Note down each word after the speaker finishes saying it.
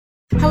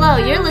Hello,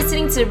 you're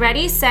listening to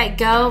Ready, Set,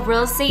 Go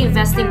Real Estate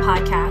Investing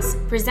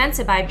Podcast,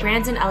 presented by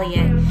Brandon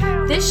Elliott.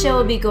 This show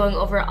will be going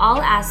over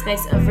all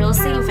aspects of real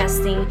estate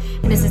investing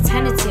and is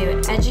intended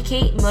to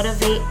educate,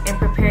 motivate, and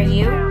prepare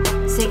you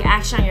to take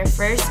action on your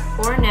first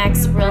or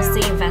next real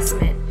estate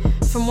investment.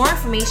 For more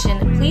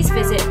information, please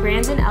visit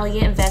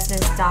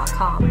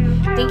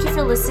BrandonElliottInvestments.com. Thank you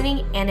for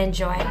listening and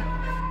enjoy.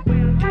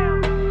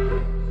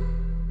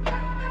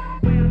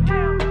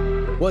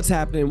 What's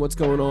happening? What's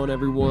going on,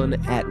 everyone,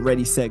 at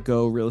Ready, Set,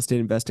 Go Real Estate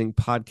Investing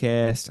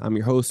Podcast? I'm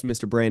your host,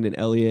 Mr. Brandon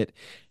Elliott,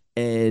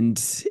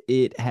 and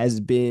it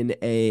has been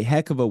a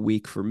heck of a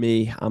week for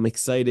me. I'm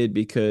excited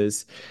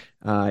because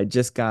I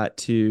just got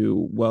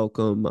to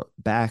welcome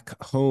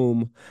back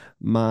home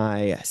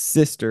my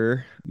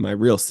sister, my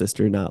real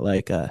sister, not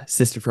like a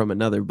sister from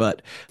another,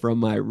 but from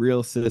my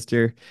real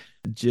sister,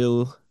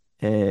 Jill,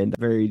 and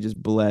very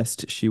just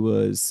blessed. She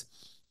was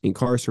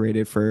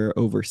incarcerated for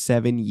over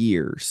 7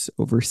 years.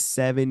 Over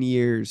 7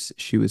 years,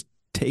 she was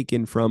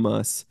taken from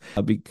us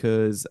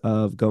because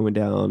of going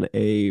down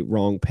a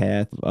wrong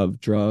path of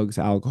drugs,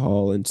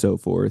 alcohol, and so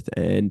forth.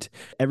 And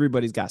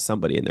everybody's got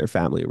somebody in their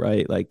family,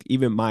 right? Like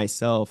even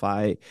myself,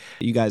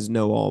 you guys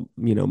know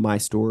my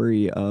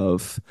story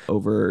of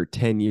over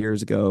 10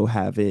 years ago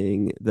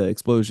having the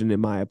explosion in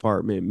my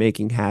apartment,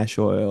 making hash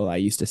oil. I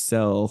used to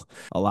sell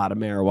a lot of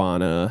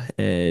marijuana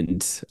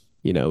and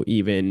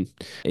even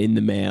in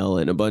the mail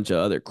and a bunch of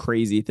other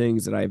crazy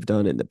things that I've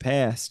done in the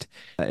past,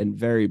 and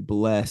very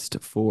blessed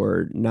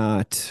for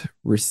not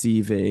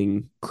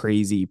receiving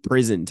crazy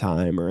prison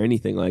time or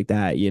anything like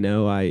that.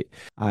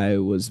 I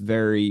was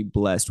very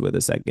blessed with a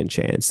second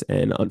chance.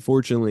 And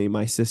unfortunately,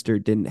 my sister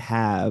didn't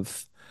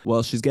have.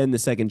 Well, she's getting the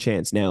second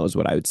chance now is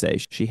what I would say.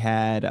 She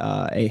had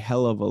a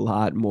hell of a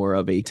lot more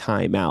of a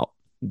timeout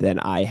than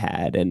I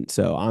had. And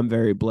so I'm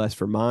very blessed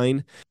for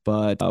mine,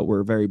 but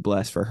we're very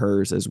blessed for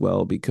hers as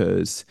well,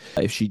 because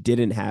if she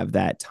didn't have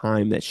that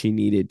time that she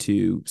needed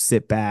to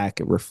sit back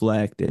and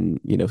reflect and,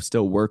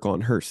 still work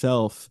on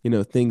herself,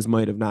 things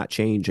might have not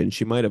changed and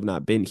she might have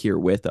not been here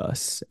with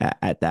us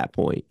at that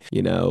point,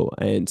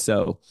 And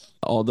so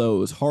although it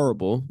was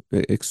horrible,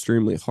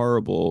 extremely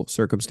horrible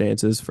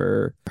circumstances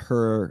for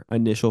her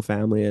initial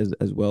family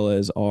as well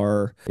as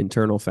our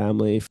internal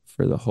family,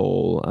 for the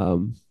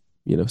whole,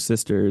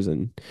 sisters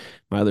and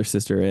my other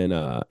sister and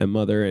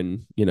mother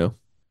and,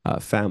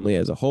 family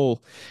as a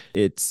whole.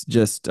 It's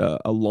just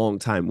a long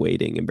time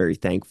waiting, and very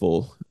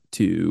thankful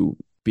to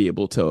be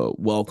able to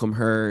welcome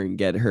her and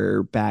get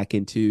her back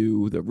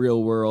into the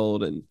real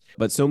world.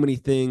 But so many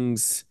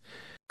things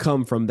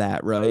come from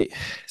that, right?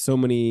 So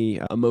many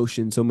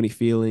emotions, so many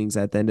feelings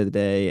at the end of the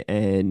day.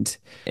 And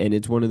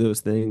it's one of those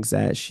things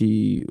that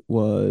she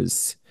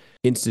was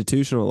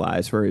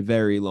institutionalized for a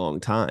very long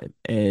time.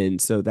 And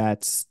so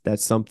that's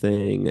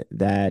something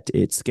that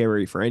it's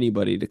scary for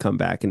anybody to come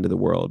back into the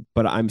world.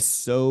 But I'm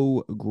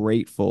so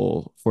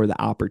grateful for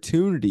the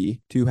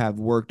opportunity to have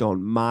worked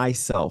on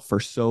myself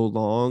for so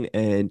long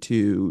and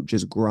to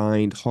just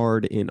grind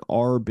hard in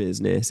our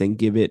business and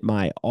give it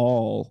my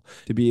all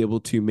to be able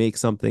to make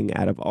something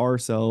out of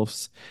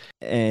ourselves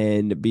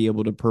and be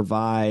able to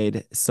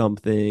provide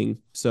something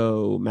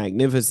so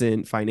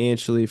magnificent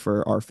financially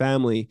for our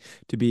family,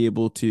 to be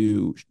able to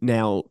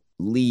now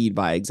lead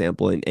by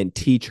example and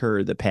teach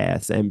her the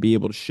paths and be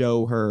able to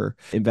show her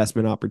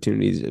investment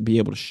opportunities, be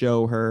able to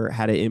show her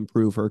how to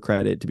improve her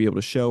credit, to be able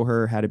to show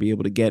her how to be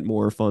able to get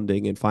more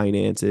funding and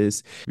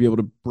finances, to be able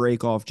to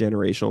break off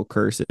generational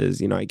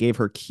curses. I gave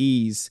her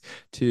keys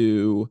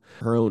to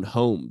her own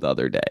home the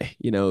other day.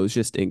 It was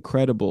just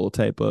incredible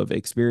type of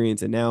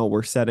experience. And now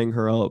we're setting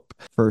her up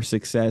for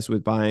success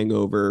with buying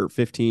over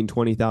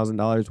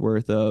 $15,000-$20,000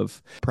 worth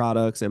of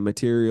products and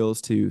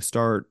materials to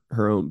start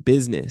her own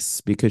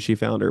business, because she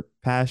found her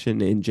passion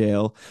in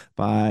jail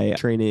by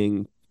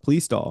training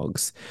police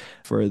dogs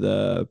for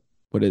the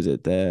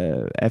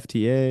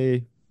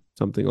FTA,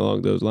 something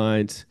along those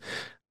lines.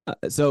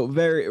 So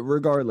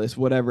regardless,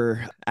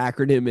 whatever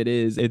acronym it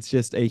is, it's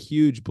just a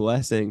huge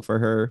blessing for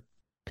her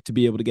to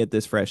be able to get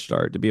this fresh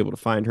start, to be able to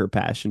find her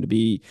passion, to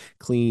be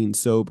clean,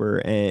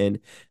 sober, and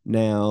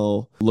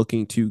now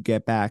looking to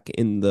get back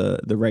in the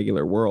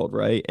regular world,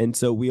 right? And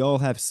so we all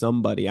have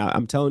somebody.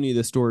 I'm telling you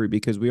this story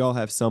because we all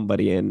have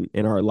somebody in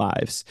our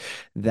lives,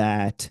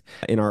 that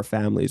in our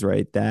families,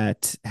 right,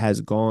 that has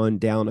gone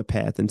down a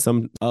path. And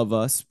some of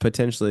us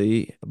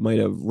potentially might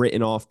have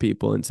written off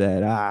people and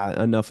said,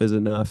 enough is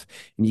enough.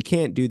 And you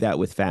can't do that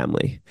with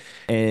family.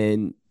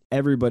 And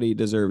everybody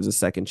deserves a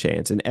second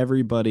chance, and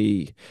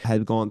everybody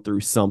has gone through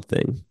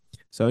something.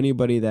 So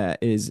anybody that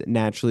is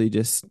naturally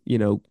just,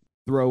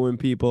 throwing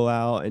people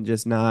out and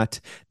just not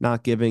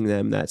giving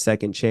them that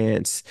second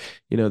chance,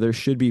 there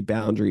should be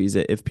boundaries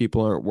if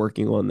people aren't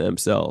working on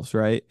themselves,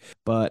 right?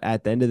 But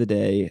at the end of the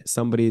day,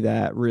 somebody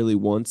that really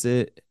wants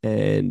it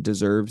and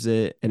deserves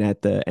it, and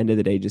at the end of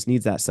the day just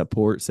needs that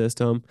support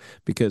system,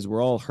 because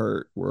we're all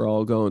hurt, we're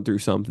all going through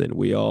something,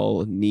 we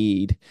all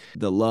need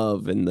the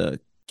love and the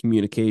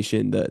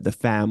communication, the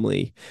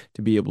family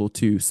to be able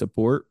to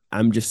support.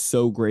 I'm just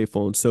so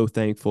grateful and so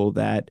thankful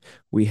that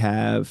we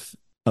have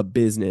a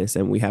business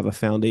and we have a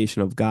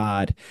foundation of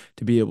God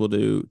to be able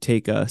to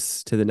take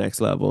us to the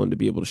next level and to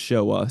be able to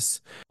show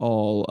us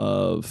all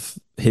of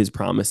his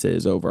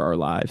promises over our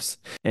lives.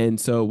 And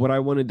so what I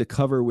wanted to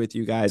cover with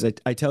you guys,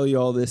 I tell you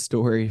all this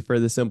story for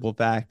the simple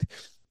fact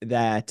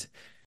that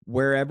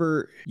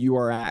wherever you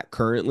are at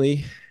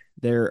currently,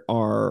 there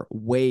are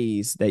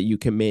ways that you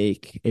can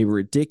make a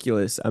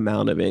ridiculous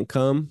amount of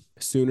income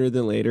sooner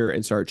than later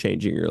and start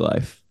changing your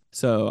life.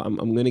 So I'm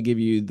going to give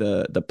you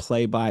the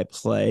play by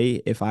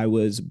play. If I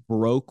was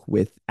broke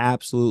with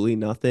absolutely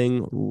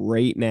nothing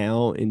right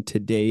now in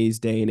today's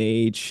day and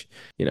age,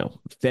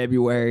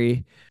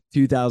 February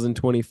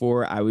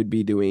 2024, I would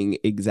be doing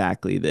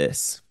exactly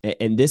this.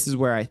 And this is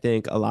where I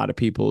think a lot of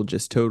people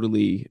just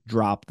totally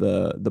drop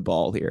the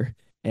ball here.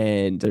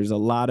 And there's a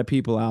lot of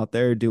people out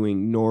there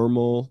doing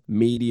normal,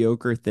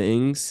 mediocre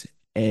things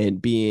and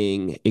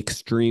being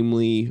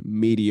extremely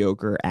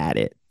mediocre at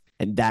it.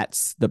 And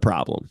that's the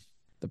problem.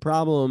 The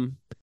problem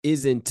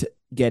isn't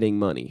getting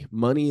money.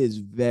 Money is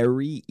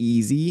very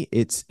easy.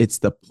 It's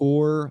the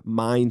poor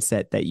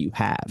mindset that you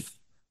have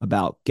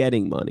about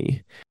getting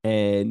money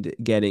and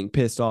getting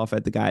pissed off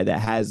at the guy that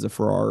has the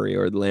Ferrari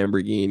or the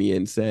Lamborghini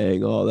and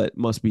saying, oh, that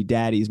must be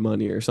daddy's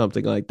money or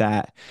something like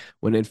that,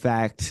 when in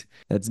fact,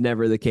 that's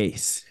never the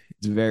case.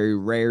 It's very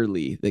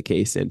rarely the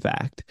case, in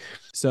fact.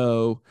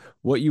 So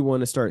what you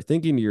want to start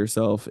thinking to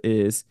yourself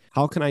is,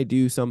 how can I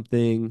do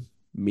something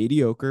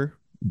mediocre,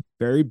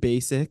 very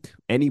basic,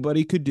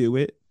 anybody could do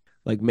it,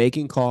 like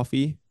making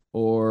coffee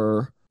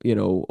or,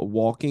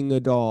 walking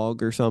a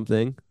dog or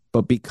something,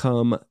 but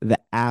become the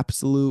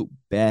absolute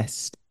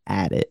best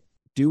at it.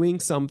 Doing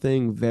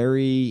something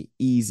very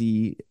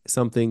easy,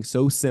 something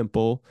so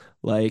simple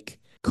like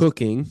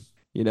cooking,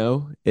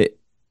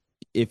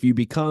 if you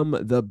become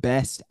the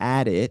best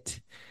at it,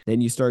 then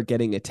you start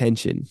getting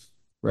attention.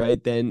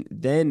 Right. Then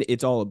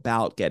it's all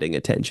about getting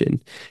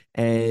attention,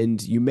 and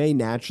you may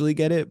naturally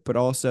get it, but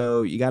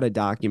also you got to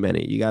document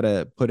it. You got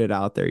to put it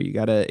out there. You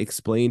got to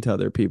explain to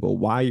other people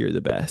why you're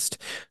the best.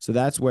 So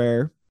that's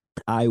where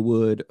I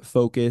would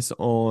focus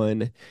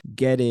on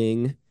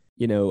getting,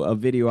 a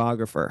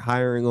videographer,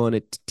 hiring on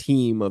a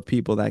team of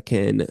people that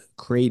can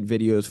create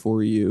videos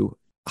for you,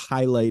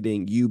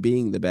 highlighting you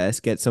being the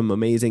best, get some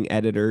amazing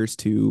editors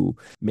to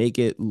make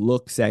it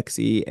look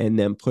sexy, and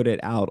then put it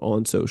out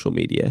on social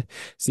media.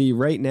 See,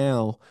 right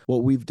now,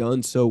 what we've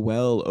done so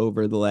well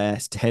over the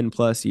last 10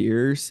 plus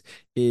years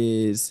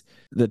is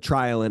the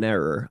trial and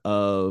error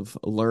of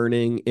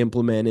learning,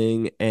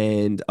 implementing,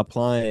 and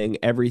applying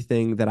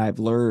everything that I've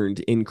learned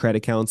in Credit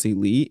Accounts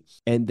Elite,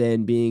 and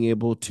then being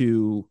able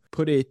to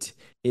put it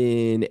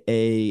in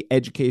a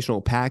educational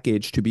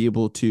package to be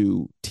able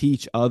to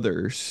teach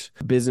others,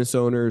 business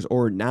owners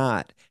or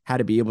not, how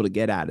to be able to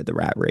get out of the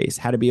rat race,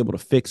 how to be able to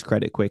fix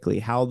credit quickly,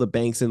 how the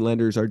banks and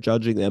lenders are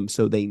judging them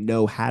so they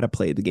know how to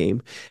play the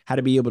game, how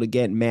to be able to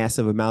get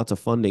massive amounts of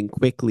funding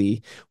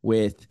quickly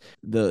with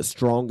the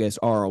strongest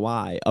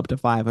ROI, up to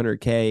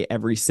 $500K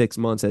every 6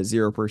 months at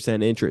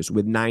 0% interest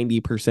with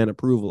 90%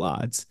 approval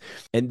odds.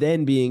 And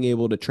then being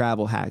able to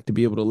travel hack, to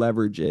be able to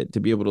leverage it, to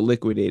be able to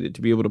liquidate it,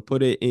 to be able to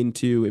put it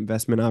into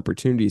investment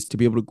opportunities, to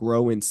be able to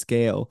grow and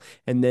scale,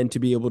 and then to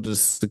be able to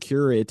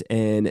secure it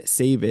and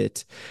save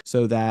it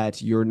so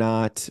that you're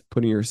not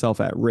putting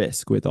yourself at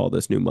risk with all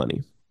this new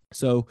money.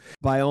 So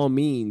by all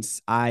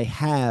means, I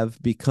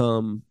have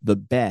become the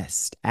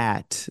best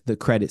at the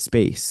credit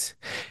space.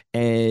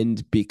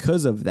 And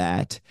because of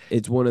that,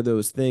 it's one of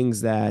those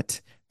things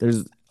that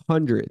there's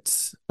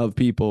hundreds of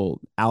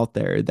people out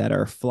there that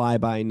are fly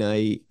by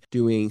night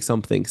doing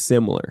something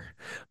similar,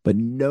 but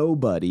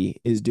nobody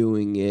is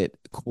doing it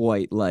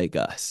quite like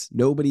us.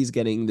 Nobody's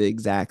getting the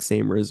exact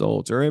same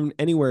results or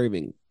anywhere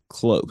even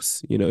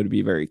close, to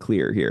be very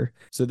clear here.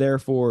 So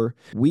therefore,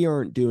 we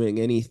aren't doing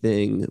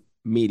anything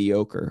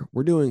mediocre.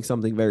 We're doing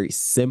something very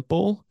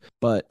simple,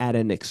 but at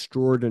an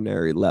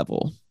extraordinary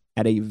level,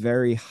 at a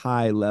very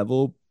high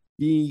level,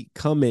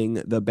 becoming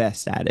the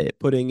best at it,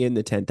 putting in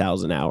the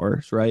 10,000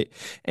 hours, right?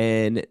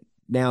 And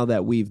now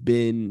that we've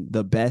been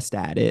the best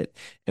at it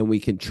and we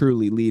can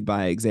truly lead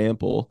by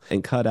example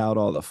and cut out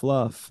all the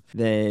fluff,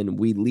 then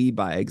we lead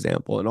by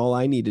example. And all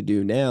I need to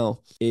do now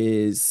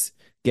is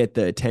get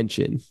the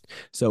attention.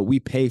 So we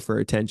pay for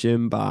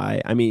attention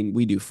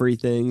we do free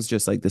things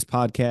just like this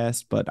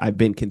podcast, but I've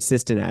been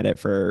consistent at it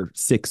for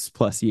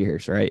 6+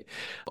 years, right?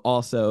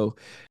 Also,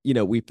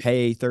 we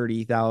pay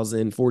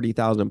 30,000,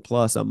 40,000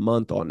 plus a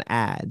month on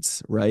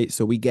ads, right?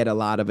 So we get a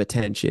lot of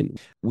attention.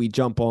 We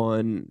jump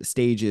on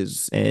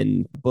stages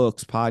and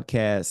books,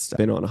 podcasts. I've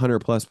been on 100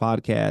 plus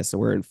podcasts,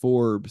 and we're in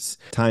Forbes,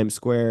 Times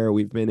Square.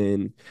 We've been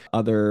in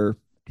other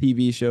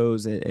TV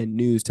shows and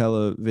news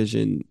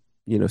television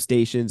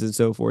stations and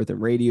so forth, and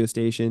radio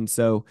stations.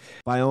 So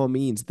by all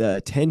means, the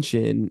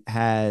attention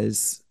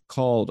has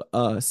called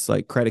us,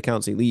 like Credit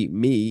Accounts Elite,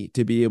 me,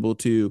 to be able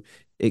to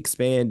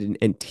expand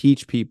and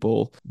teach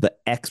people the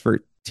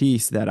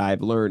expertise that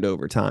I've learned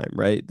over time,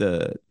 right?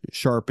 The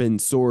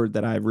sharpened sword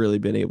that I've really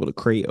been able to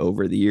create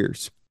over the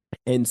years.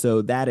 And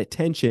so that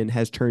attention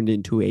has turned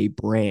into a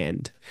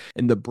brand.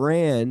 And the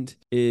brand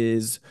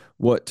is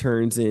what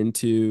turns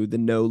into the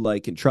know,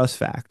 like, and trust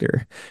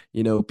factor.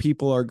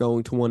 People are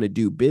going to want to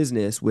do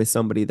business with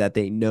somebody that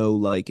they know,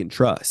 like, and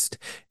trust.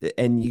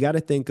 And you got to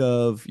think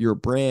of your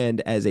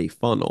brand as a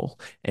funnel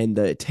and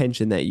the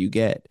attention that you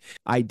get.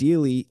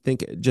 Ideally,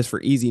 think just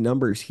for easy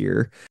numbers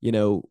here,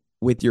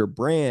 with your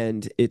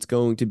brand, it's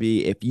going to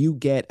be if you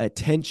get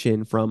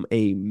attention from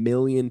 1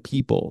 million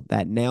people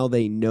that now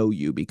they know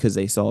you because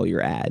they saw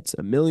your ads.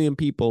 1 million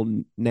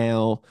people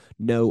now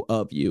know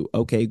of you.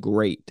 Okay,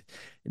 great.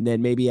 And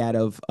then maybe out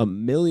of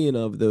 1 million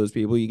of those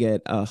people, you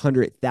get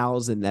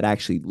 100,000 that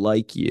actually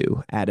like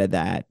you out of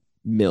that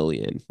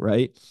million,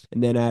 right?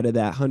 And then out of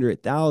that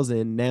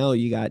 100,000, now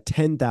you got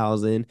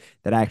 10,000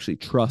 that actually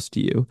trust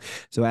you.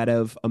 So out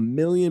of 1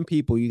 million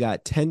people, you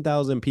got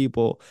 10,000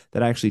 people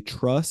that actually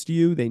trust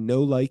you. They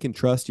know, like, and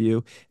trust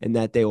you, and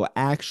that they will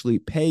actually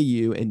pay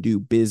you and do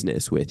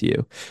business with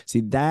you. See,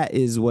 that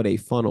is what a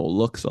funnel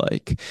looks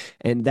like.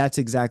 And that's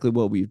exactly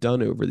what we've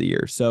done over the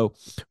years. So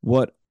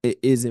what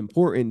is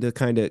important to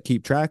kind of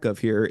keep track of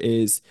here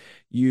is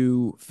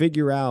you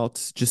figure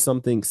out just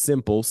something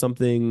simple,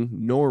 something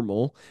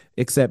normal,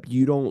 except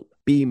you don't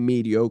be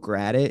mediocre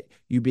at it.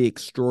 You be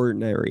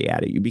extraordinary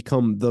at it. You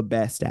become the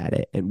best at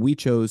it. And we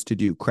chose to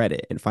do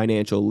credit and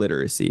financial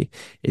literacy.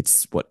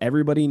 It's what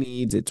everybody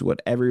needs. It's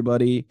what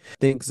everybody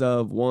thinks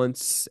of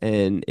once.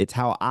 And it's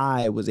how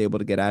I was able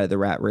to get out of the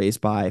rat race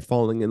by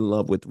falling in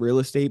love with real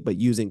estate,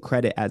 but using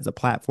credit as a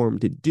platform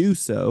to do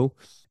so.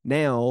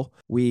 Now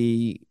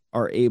we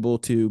are able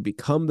to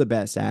become the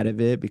best out of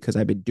it because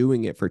I've been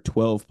doing it for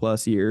 12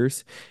 plus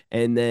years.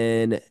 And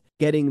then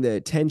getting the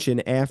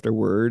attention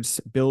afterwards,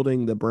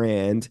 building the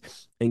brand,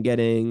 and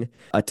getting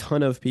a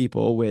ton of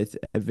people with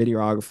a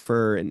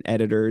videographer and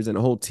editors and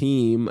a whole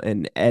team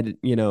and ad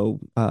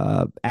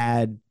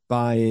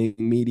buying,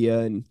 media,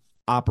 and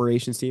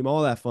operations team,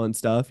 all that fun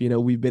stuff.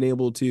 We've been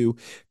able to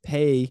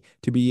pay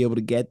to be able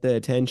to get the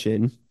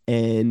attention,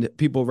 and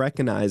people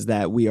recognize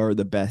that we are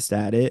the best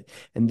at it.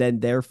 And then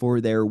therefore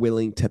they're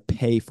willing to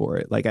pay for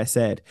it. Like I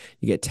said,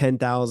 you get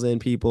 10,000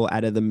 people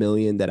out of the 1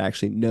 million that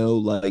actually know,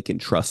 like, and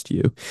trust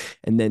you.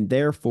 And then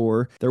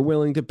therefore they're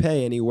willing to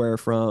pay anywhere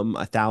from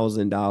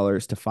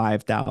 $1,000 to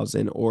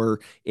 $5,000,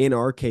 or in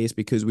our case,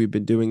 because we've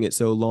been doing it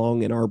so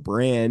long and our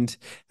brand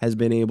has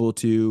been able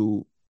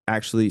to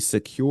actually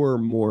secure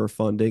more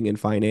funding and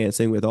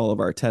financing with all of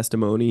our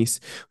testimonies.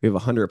 We have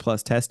 100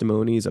 plus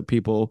testimonies of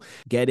people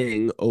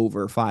getting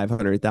over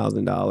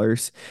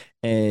 $500,000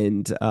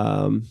 and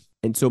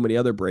so many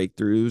other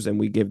breakthroughs. And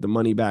we give the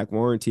money back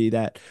warranty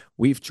that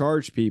we've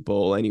charged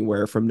people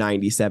anywhere from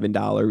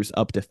 $97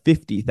 up to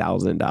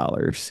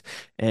 $50,000.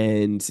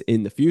 And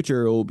in the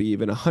future, it will be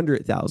even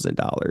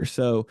 $100,000.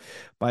 So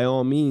by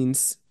all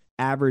means,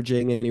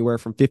 averaging anywhere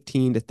from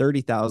 15 to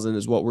 30,000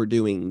 is what we're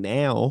doing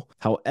now.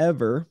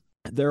 However,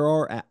 there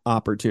are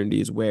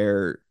opportunities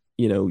where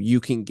you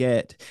can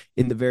get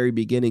in the very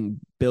beginning,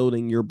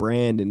 building your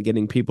brand and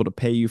getting people to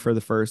pay you for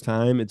the first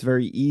time. It's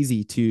very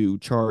easy to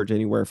charge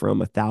anywhere from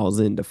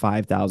 $1,000 to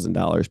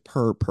 $5,000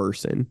 per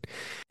person.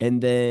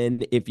 And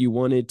then if you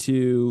wanted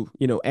to,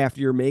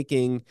 after you're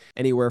making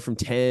anywhere from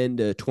 $10,000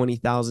 to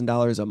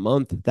 $20,000 a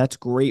month, that's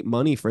great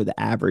money for the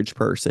average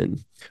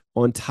person.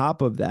 On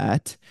top of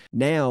that,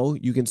 now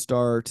you can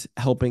start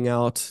helping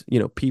out,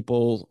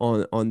 people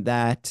on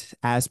that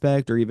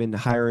aspect, or even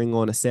hiring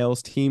on a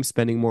sales team,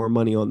 spending more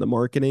money on the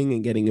marketing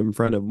and getting in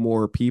front of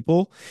more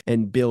people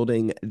and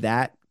building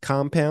that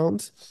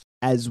compound,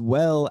 as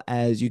well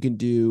as you can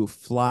do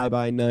fly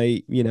by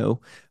night,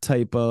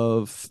 type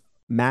of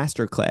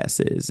master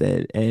classes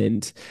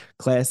and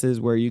classes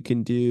where you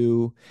can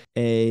do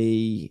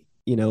a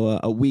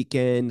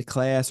weekend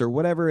class or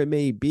whatever it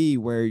may be,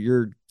 where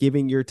you're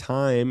giving your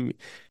time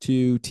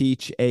to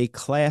teach a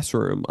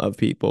classroom of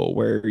people,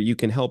 where you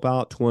can help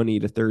out 20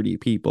 to 30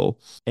 people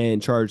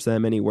and charge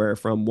them anywhere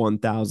from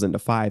 $1,000 to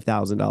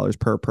 $5,000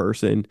 per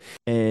person,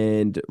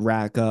 and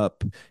rack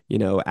up,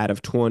 out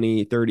of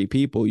 20, 30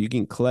 people, you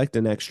can collect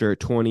an extra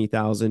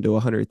 $20,000 to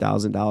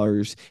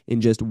 $100,000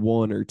 in just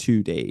 1 or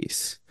 2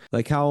 days.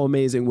 Like, how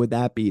amazing would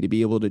that be to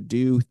be able to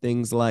do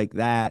things like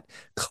that,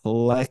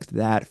 collect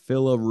that,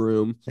 fill a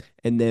room,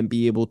 and then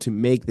be able to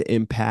make the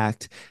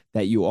impact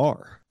that you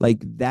are?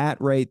 Like,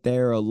 that right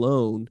there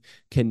alone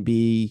can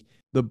be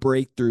the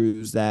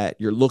breakthroughs that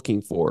you're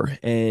looking for.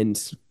 And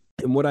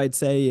what I'd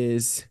say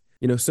is,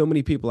 so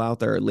many people out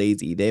there are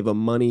lazy. They have a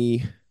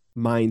money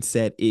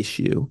mindset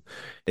issue.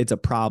 It's a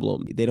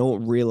problem. They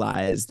don't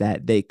realize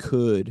that they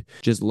could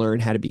just learn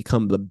how to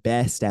become the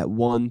best at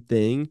one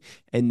thing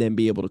and then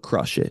be able to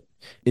crush it.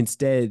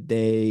 Instead,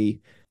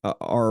 they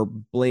are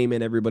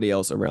blaming everybody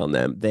else around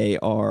them. They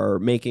are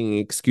making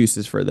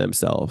excuses for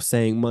themselves,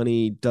 saying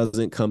money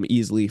doesn't come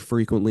easily,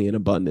 frequently, and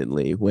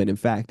abundantly, when in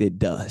fact it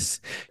does.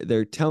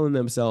 They're telling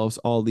themselves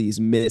all these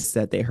myths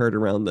that they heard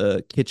around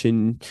the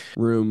kitchen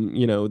room,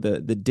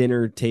 the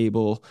dinner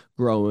table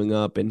growing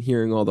up, and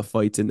hearing all the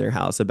fights in their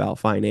house about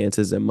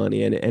finances and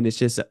money. And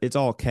it's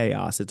all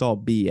chaos. It's all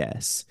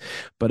BS.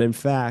 But in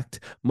fact,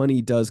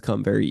 money does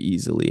come very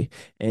easily.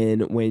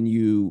 And when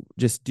you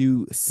just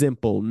do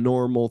simple,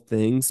 normal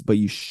things, but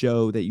you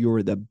show that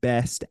you're the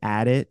best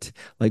at it,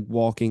 like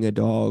walking a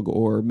dog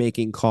or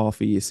making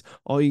coffees,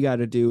 all you got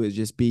to do is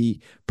just be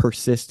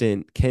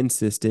persistent,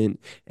 consistent,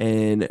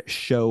 and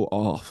show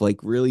off. Like,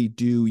 really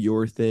do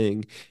your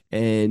thing.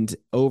 And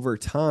over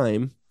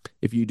time,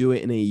 if you do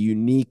it in a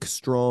unique,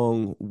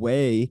 strong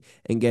way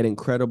and get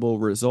incredible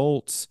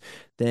results,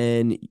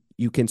 then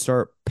you can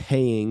start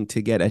paying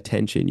to get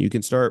attention. You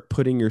can start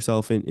putting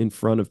yourself in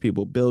front of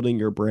people, building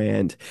your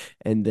brand,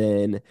 and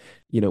then,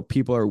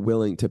 people are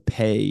willing to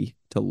pay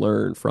to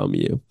learn from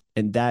you.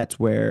 And that's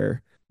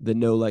where the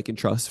know, like, and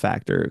trust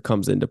factor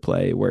comes into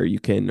play, where you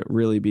can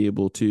really be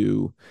able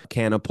to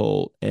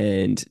catapult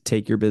and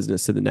take your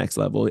business to the next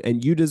level.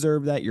 And you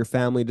deserve that. Your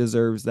family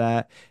deserves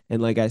that. And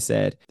like I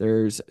said,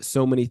 there's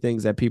so many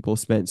things that people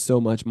spend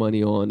so much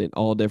money on in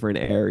all different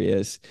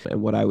areas.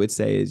 And what I would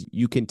say is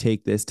you can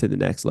take this to the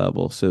next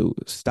level. So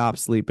stop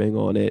sleeping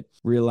on it.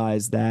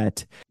 Realize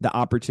that the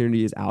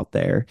opportunity is out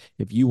there.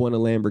 If you want a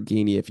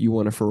Lamborghini, if you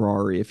want a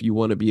Ferrari, if you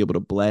want to be able to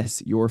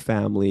bless your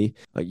family,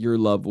 your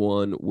loved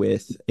one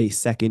with a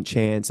second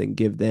chance and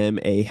give them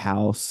a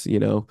house,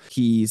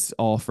 keys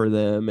all for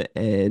them,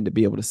 and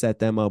be able to set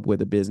them up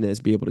with a business,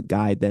 be able to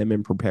guide them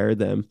and prepare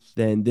them,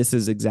 then this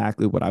is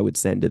exactly what I would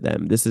send to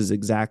them. This is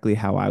exactly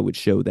how I would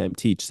show them,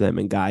 teach them,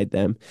 and guide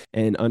them.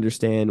 And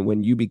understand,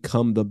 when you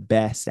become the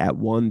best at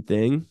one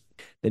thing,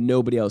 then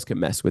nobody else can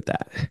mess with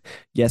that.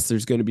 Yes,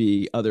 there's going to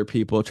be other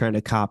people trying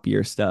to copy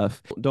your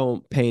stuff.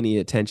 Don't pay any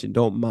attention.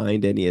 Don't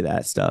mind any of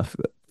that stuff.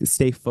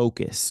 Stay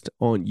focused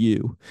on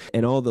you,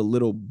 and all the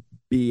little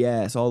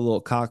BS, all the little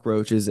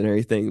cockroaches and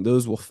everything,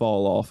 those will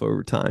fall off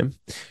over time.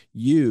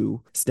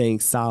 You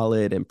staying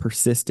solid and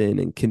persistent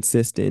and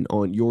consistent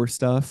on your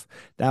stuff,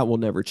 that will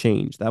never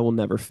change. That will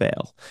never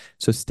fail.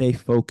 So stay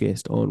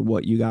focused on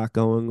what you got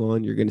going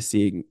on. You're going to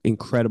see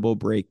incredible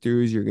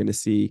breakthroughs. You're going to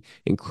see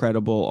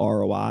incredible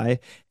ROI,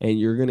 and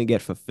you're going to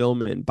get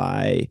fulfillment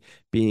by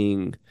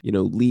being,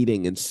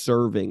 leading and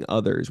serving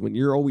others. When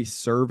you're always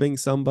serving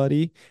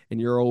somebody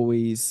and you're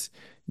always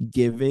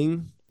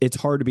giving, it's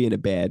hard to be in a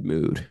bad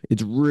mood.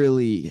 It's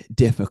really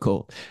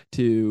difficult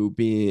to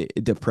be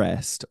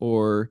depressed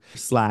or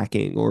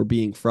slacking or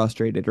being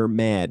frustrated or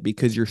mad,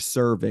 because you're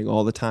serving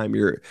all the time.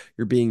 You're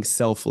being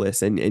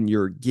selfless, and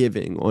you're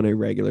giving on a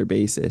regular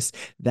basis.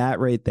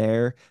 That right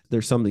there,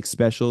 there's something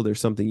special.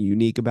 There's something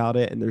unique about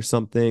it. And there's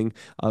something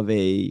of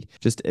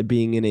just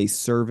being in a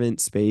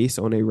servant space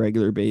on a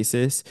regular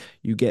basis.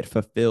 You get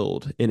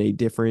fulfilled in a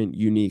different,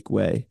 unique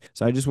way.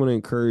 So I just want to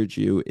encourage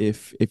you,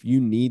 if you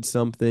need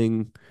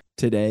something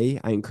today,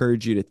 I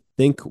encourage you to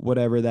think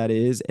whatever that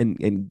is,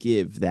 and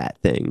give that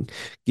thing.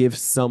 Give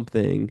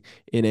something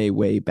in a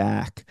way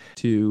back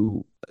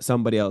to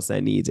somebody else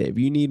that needs it. If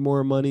you need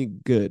more money,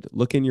 good.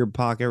 Look in your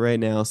pocket right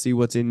now, see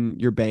what's in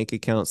your bank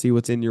account, see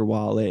what's in your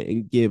wallet,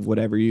 and give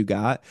whatever you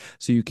got,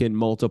 so you can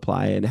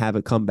multiply and have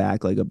it come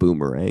back like a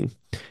boomerang.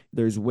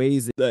 There's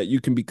ways that you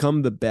can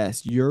become the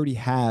best. You already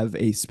have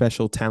a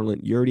special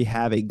talent. You already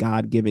have a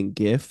God-given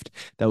gift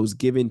that was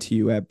given to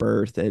you at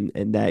birth, and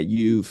that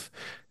you've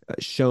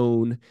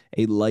shown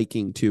a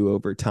liking to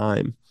over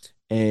time.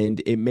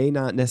 And it may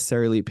not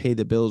necessarily pay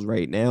the bills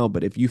right now,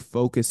 but if you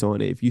focus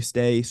on it, if you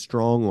stay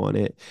strong on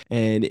it,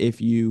 and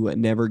if you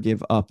never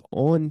give up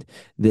on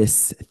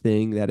this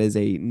thing that is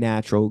a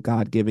natural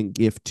God-given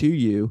gift to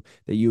you,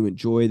 that you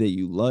enjoy, that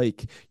you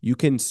like, you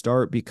can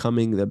start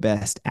becoming the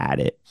best at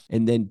it.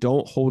 And then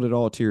don't hold it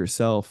all to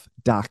yourself.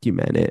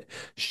 Document it.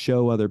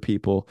 Show other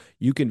people.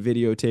 You can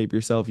videotape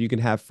yourself. You can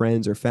have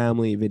friends or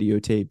family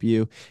videotape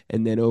you.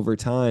 And then over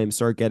time,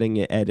 start getting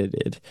it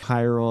edited.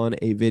 Hire on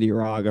a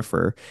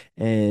videographer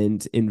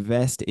and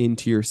invest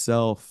into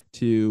yourself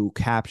to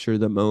capture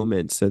the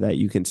moment, so that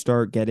you can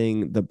start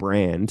getting the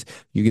brand.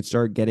 You can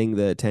start getting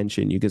the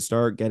attention. You can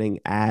start getting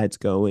ads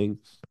going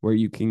where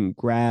you can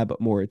grab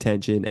more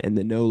attention, and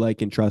the know,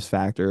 like, and trust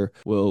factor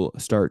will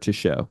start to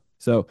show.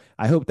 So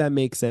I hope that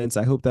makes sense.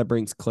 I hope that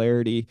brings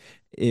clarity.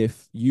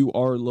 If you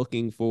are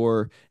looking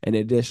for an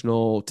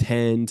additional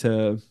 $10,000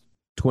 to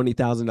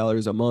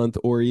 $20,000 a month,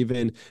 or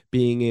even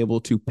being able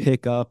to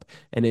pick up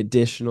an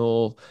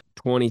additional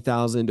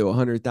 20,000 to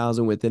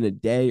 100,000 within a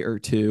day or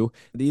two,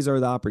 these are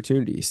the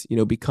opportunities.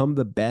 Become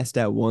the best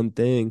at one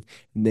thing,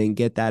 and then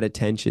get that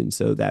attention,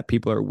 so that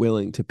people are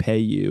willing to pay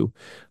you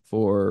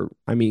for,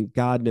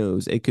 God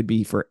knows, it could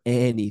be for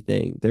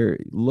anything.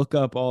 Look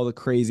up all the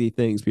crazy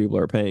things people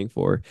are paying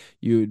for.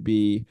 You would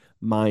be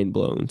mind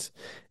blown.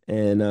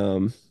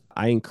 And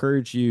I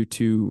encourage you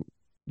to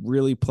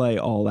really play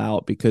all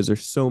out because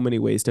there's so many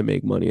ways to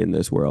make money in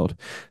this world.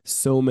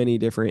 So many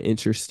different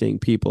interesting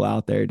people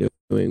out there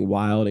doing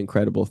wild,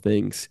 incredible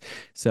things.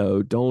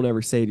 So don't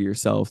ever say to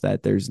yourself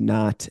that there's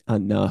not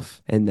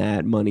enough and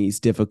that money's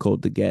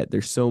difficult to get.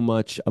 There's so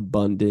much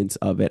abundance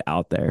of it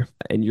out there,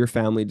 and your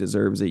family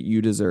deserves it.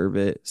 You deserve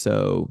it.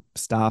 So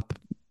stop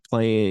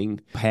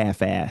playing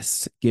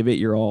half-assed. Give it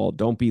your all.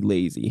 Don't be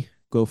lazy.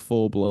 Go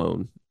full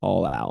blown,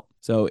 all out.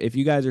 So if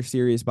you guys are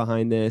serious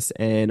behind this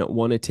and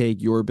want to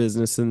take your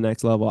business to the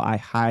next level, I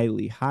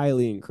highly,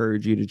 highly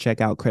encourage you to check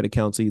out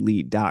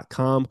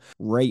creditcounselelite.com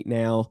right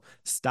now.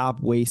 Stop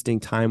wasting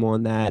time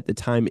on that. The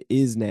time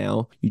is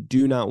now. You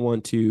do not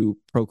want to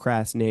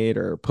procrastinate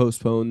or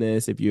postpone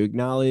this. If you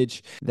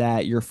acknowledge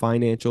that your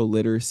financial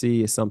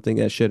literacy is something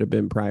that should have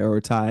been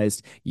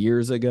prioritized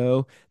years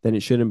ago, then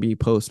it shouldn't be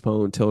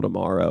postponed till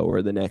tomorrow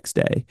or the next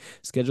day.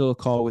 Schedule a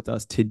call with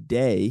us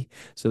today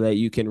so that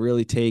you can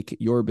really take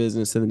your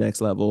business to the next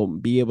level,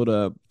 be able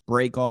to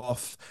break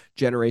off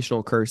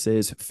generational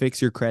curses, fix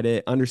your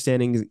credit,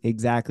 understanding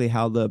exactly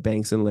how the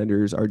banks and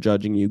lenders are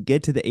judging you,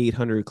 get to the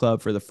 800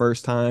 club for the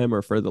first time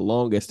or for the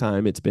longest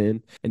time it's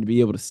been, and to be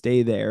able to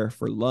stay there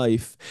for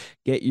life,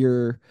 get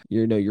your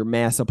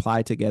mass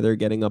supply together,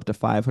 getting up to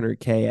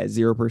 500K at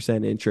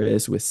 0%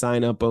 interest with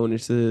sign up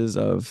bonuses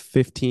of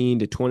 $15,000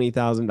 to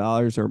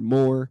 $20,000 or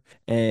more,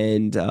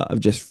 and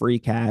of just free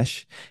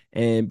cash,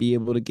 and be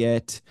able to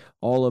get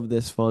all of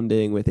this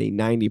funding with a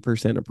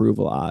 90%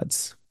 approval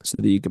odds, so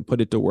that you can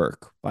put it to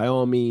work. By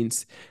all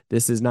means,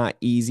 this is not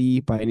easy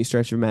by any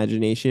stretch of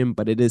imagination,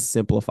 but it is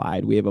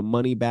simplified. We have a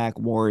money-back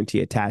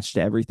warranty attached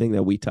to everything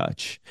that we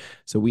touch.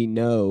 So we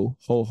know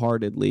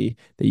wholeheartedly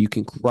that you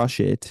can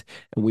crush it,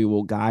 and we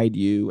will guide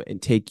you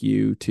and take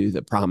you to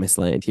the promised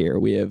land here.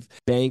 We have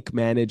bank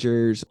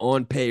managers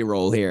on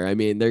payroll here. I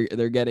mean,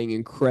 they're getting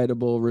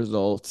incredible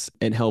results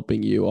and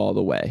helping you all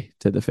the way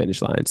to the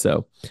finish line.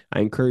 So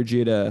I encourage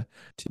you to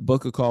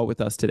book a call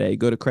with us today.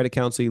 Go to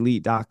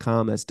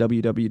creditcounselelite.com. That's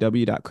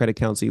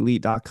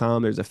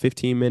www.creditcounselelite.com. There's a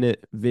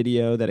 15-minute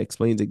video that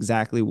explains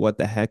exactly what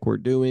the heck we're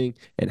doing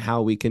and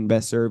how we can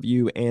best serve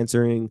you,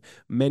 answering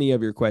many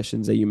of your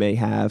questions that you may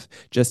have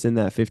just in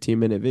that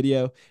 15-minute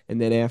video. And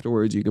then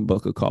afterwards, you can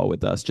book a call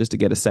with us just to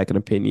get a second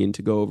opinion,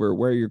 to go over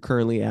where you're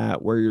currently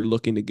at, where you're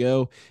looking to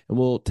go. And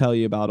we'll tell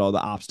you about all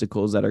the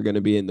obstacles that are going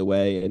to be in the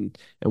way and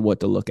what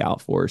to look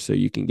out for, so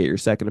you can get your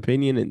second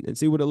opinion and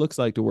see what it looks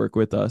like to work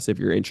with us if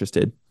you're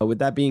interested. With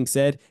that being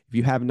said, if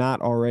you have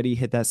not already,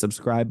 hit that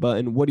subscribe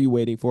button. What are you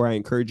waiting for? I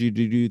encourage you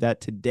to do that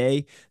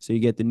today so you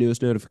get the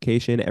newest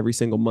notification every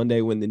single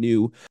Monday when the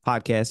new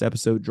podcast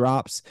episode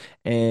drops.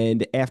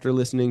 And after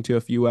listening to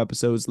a few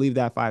episodes, leave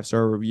that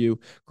 5-star review.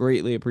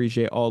 Greatly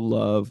appreciate all the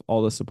love,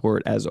 all the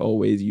support. As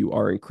always, you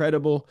are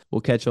incredible.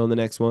 We'll catch you on the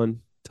next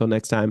one. Till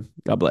next time,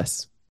 God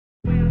bless.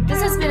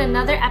 This has been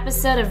another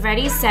episode of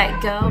Ready,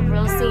 Set, Go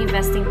Real Estate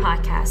Investing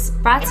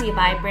Podcast, brought to you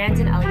by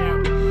Brandon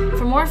Elliott.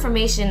 For more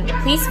information,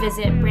 please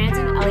visit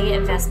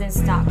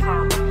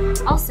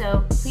BrandonElliottInvestments.com.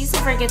 Also, please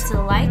don't forget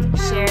to like,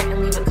 share,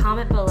 and leave a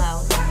comment below.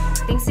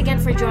 Thanks again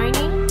for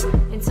joining.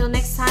 Until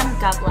next time,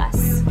 God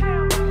bless.